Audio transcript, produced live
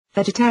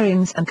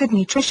Vegetarians and good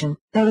nutrition.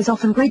 There is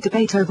often great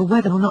debate over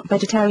whether or not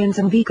vegetarians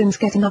and vegans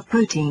get enough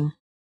protein.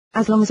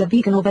 As long as a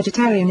vegan or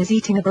vegetarian is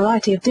eating a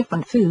variety of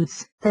different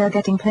foods, they are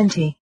getting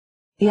plenty.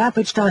 The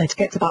average diet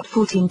gets about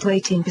 14 to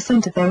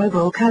 18% of their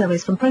overall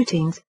calories from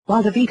proteins,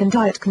 while the vegan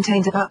diet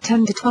contains about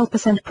 10 to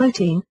 12%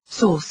 protein.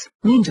 Source: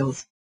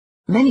 Angels.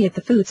 Many of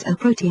the foods and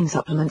protein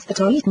supplements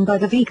that are eaten by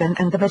the vegan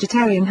and the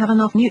vegetarian have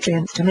enough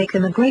nutrients to make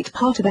them a great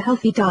part of a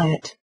healthy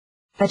diet.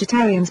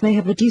 Vegetarians may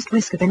have reduced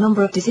risk of a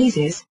number of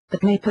diseases,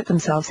 but may put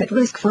themselves at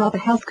risk for other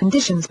health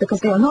conditions because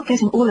they are not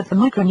getting all of the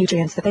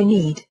micronutrients that they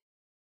need.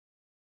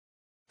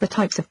 The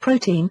types of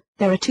protein.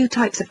 There are two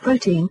types of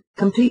protein,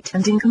 complete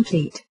and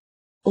incomplete.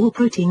 All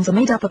proteins are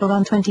made up of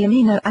around 20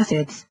 amino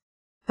acids.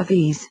 Of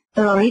these,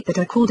 there are 8 that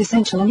are called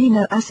essential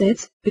amino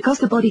acids, because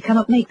the body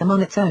cannot make them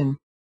on its own.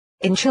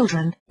 In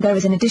children, there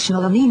is an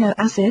additional amino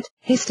acid,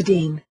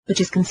 histidine,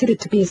 which is considered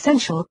to be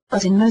essential,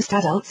 but in most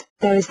adults,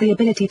 there is the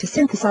ability to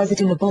synthesize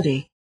it in the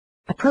body.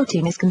 A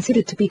protein is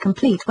considered to be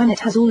complete when it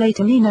has all 8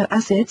 amino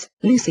acids: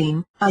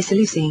 leucine,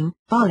 isoleucine,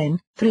 valine,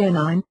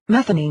 threonine,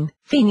 methionine,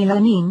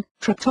 phenylalanine,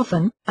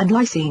 tryptophan, and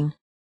lysine.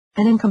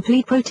 An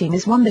incomplete protein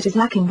is one that is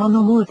lacking one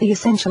or more of the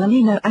essential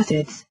amino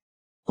acids.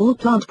 All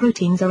plant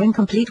proteins are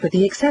incomplete with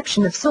the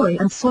exception of soy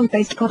and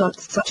soy-based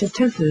products such as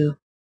tofu.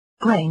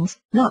 Grains,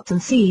 nuts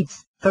and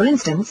seeds, for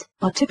instance,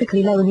 are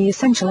typically low in the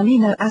essential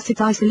amino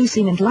acids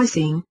isoleucine and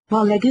lysine,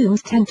 while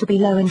legumes tend to be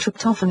low in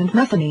tryptophan and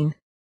methionine.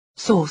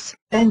 Source: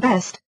 Ben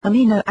Best.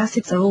 Amino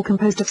acids are all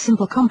composed of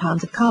simple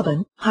compounds of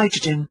carbon,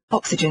 hydrogen,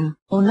 oxygen,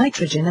 or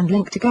nitrogen and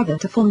linked together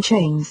to form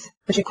chains,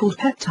 which are called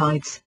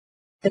peptides.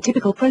 The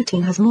typical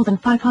protein has more than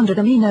 500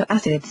 amino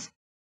acids.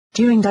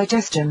 During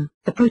digestion,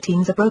 the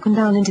proteins are broken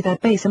down into their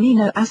base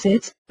amino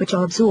acids, which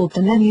are absorbed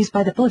and then used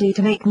by the body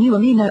to make new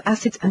amino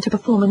acids and to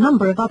perform a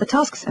number of other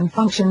tasks and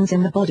functions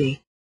in the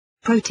body.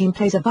 Protein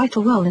plays a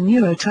vital role in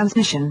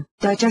neurotransmission,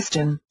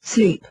 digestion,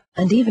 sleep,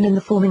 and even in the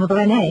forming of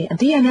RNA and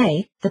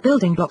DNA, the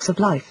building blocks of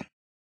life.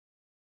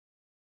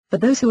 For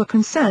those who are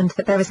concerned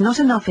that there is not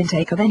enough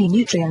intake of any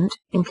nutrient,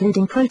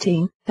 including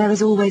protein, there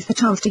is always the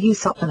chance to use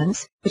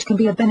supplements, which can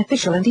be a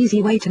beneficial and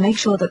easy way to make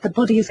sure that the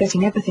body is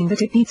getting everything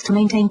that it needs to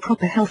maintain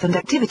proper health and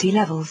activity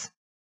levels.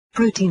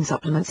 Protein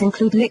supplements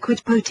include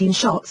liquid protein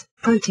shots,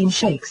 protein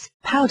shakes,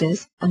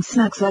 powders, and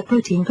snacks like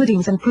protein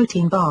puddings and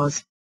protein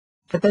bars.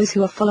 For those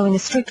who are following a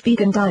strict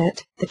vegan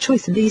diet, the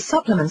choice in these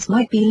supplements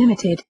might be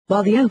limited,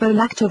 while the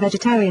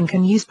ovo-lacto-vegetarian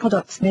can use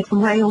products made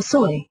from whey or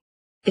soy.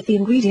 If the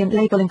ingredient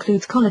label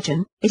includes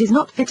collagen, it is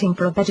not fitting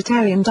for a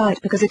vegetarian diet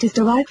because it is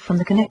derived from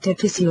the connective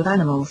tissue of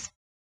animals.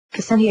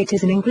 Caseiniate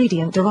is an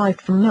ingredient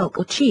derived from milk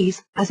or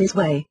cheese, as is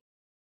whey.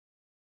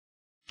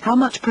 How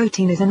much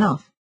protein is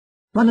enough?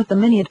 One of the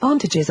many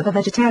advantages of a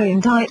vegetarian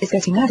diet is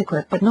getting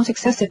adequate but not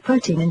excessive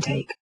protein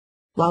intake.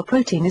 While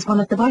protein is one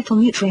of the vital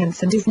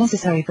nutrients and is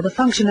necessary for the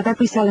function of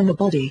every cell in the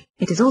body,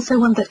 it is also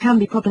one that can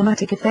be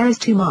problematic if there is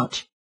too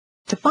much.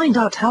 To find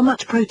out how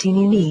much protein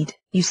you need,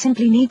 you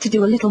simply need to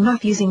do a little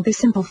math using this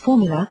simple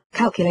formula: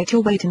 calculate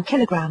your weight in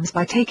kilograms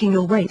by taking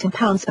your weight in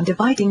pounds and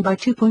dividing by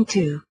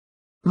 2.2.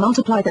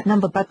 Multiply that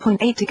number by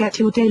 0.8 to get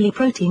your daily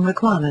protein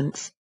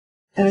requirements.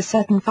 There are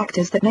certain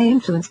factors that may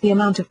influence the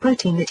amount of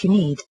protein that you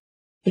need.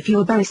 If you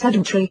are very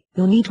sedentary,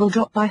 your need will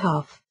drop by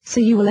half, so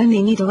you will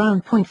only need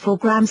around 0.4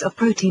 grams of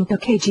protein per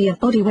kg of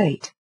body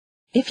weight.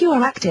 If you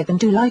are active and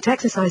do light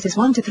exercises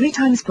 1 to 3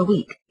 times per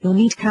week, your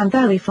need can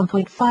vary from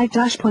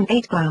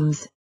 0.5–0.8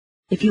 grams.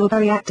 If you are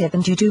very active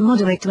and you do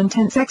moderate to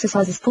intense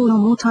exercises 4 or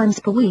more times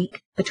per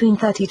week, between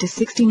 30 to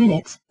 60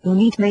 minutes, your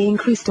need may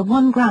increase to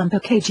 1 gram per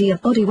kg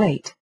of body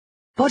weight.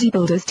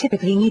 Bodybuilders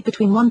typically need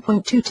between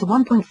 1.2 to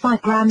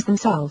 1.5 grams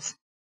themselves.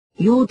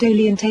 Your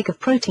daily intake of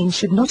protein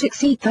should not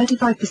exceed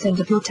 35%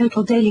 of your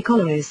total daily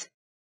calories.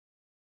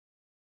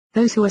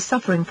 Those who are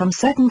suffering from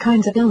certain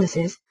kinds of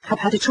illnesses, have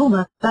had a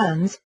trauma,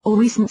 burns, or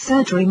recent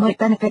surgery might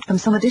benefit from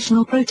some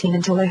additional protein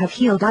until they have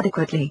healed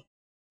adequately.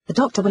 The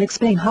doctor will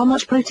explain how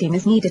much protein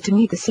is needed to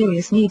meet the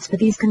serious needs for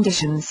these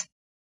conditions.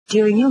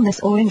 During illness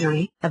or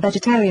injury, a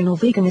vegetarian or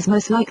vegan is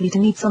most likely to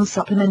need some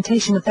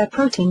supplementation of their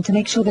protein to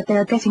make sure that they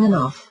are getting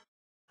enough.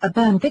 A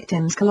burn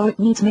victim's caloric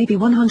needs may be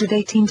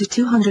 118 to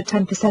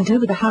 210%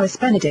 over the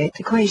Harris-Benedict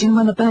equation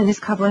when a burn is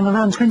covering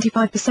around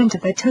 25%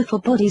 of their total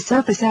body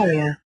surface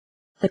area.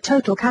 The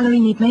total calorie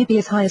need may be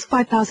as high as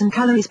 5,000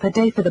 calories per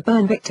day for the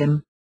burn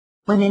victim.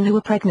 Women who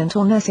are pregnant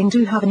or nursing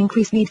do have an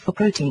increased need for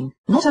protein,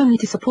 not only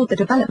to support the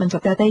development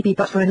of their baby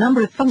but for a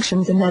number of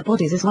functions in their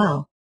bodies as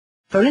well.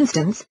 For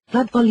instance,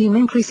 blood volume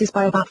increases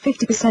by about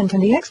 50%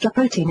 and the extra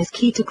protein is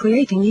key to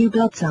creating new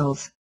blood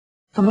cells.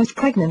 For most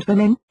pregnant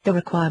women, the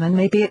requirement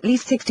may be at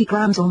least 60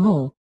 grams or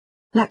more.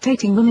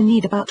 Lactating women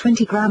need about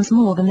 20 grams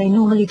more than they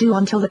normally do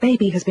until the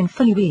baby has been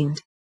fully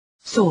weaned.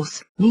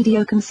 Source: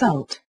 Medio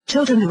Consult.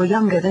 Children who are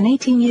younger than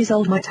 18 years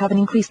old might have an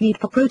increased need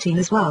for protein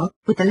as well,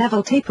 with the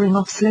level tapering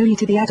off slowly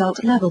to the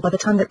adult level by the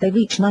time that they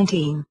reach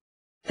 19.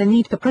 The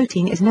need for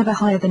protein is never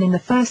higher than in the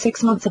first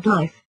 6 months of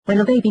life,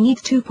 when a baby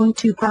needs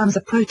 2.2 grams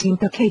of protein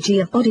per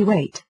kg of body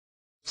weight.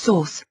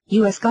 Source: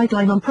 U.S.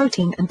 Guideline on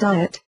Protein and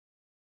Diet.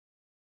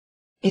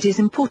 It is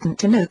important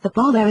to note that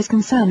while there is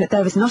concern that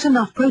there is not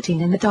enough protein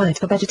in the diet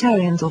for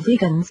vegetarians or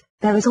vegans,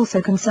 there is also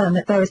concern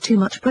that there is too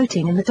much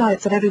protein in the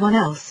diets of everyone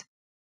else.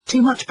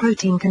 Too much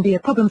protein can be a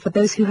problem for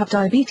those who have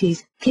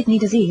diabetes, kidney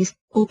disease,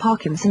 or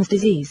Parkinson's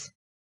disease.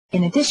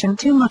 In addition,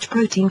 too much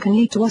protein can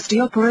lead to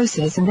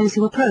osteoporosis in those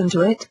who are prone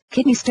to it,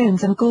 kidney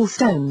stones and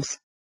gallstones.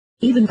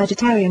 Even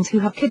vegetarians who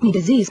have kidney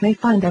disease may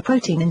find their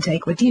protein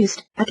intake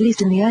reduced, at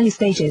least in the early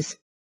stages.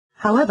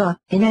 However,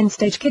 in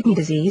end-stage kidney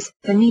disease,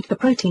 the need for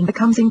protein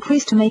becomes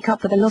increased to make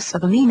up for the loss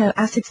of amino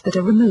acids that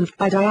are removed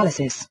by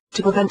dialysis,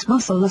 to prevent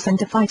muscle loss and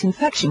to fight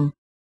infection.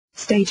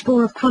 Stage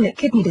 4 of chronic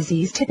kidney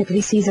disease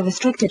typically sees a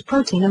restricted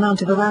protein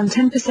amount of around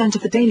 10%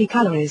 of the daily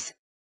calories.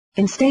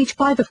 In stage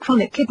 5 of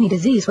chronic kidney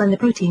disease, when the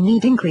protein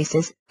need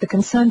increases, the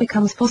concern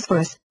becomes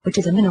phosphorus, which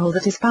is a mineral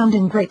that is found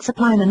in great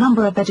supply in a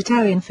number of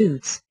vegetarian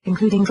foods,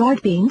 including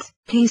dried beans,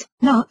 peas,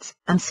 nuts,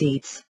 and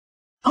seeds.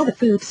 Other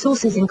food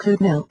sources include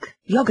milk,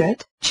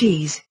 yogurt,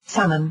 cheese,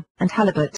 salmon, and halibut.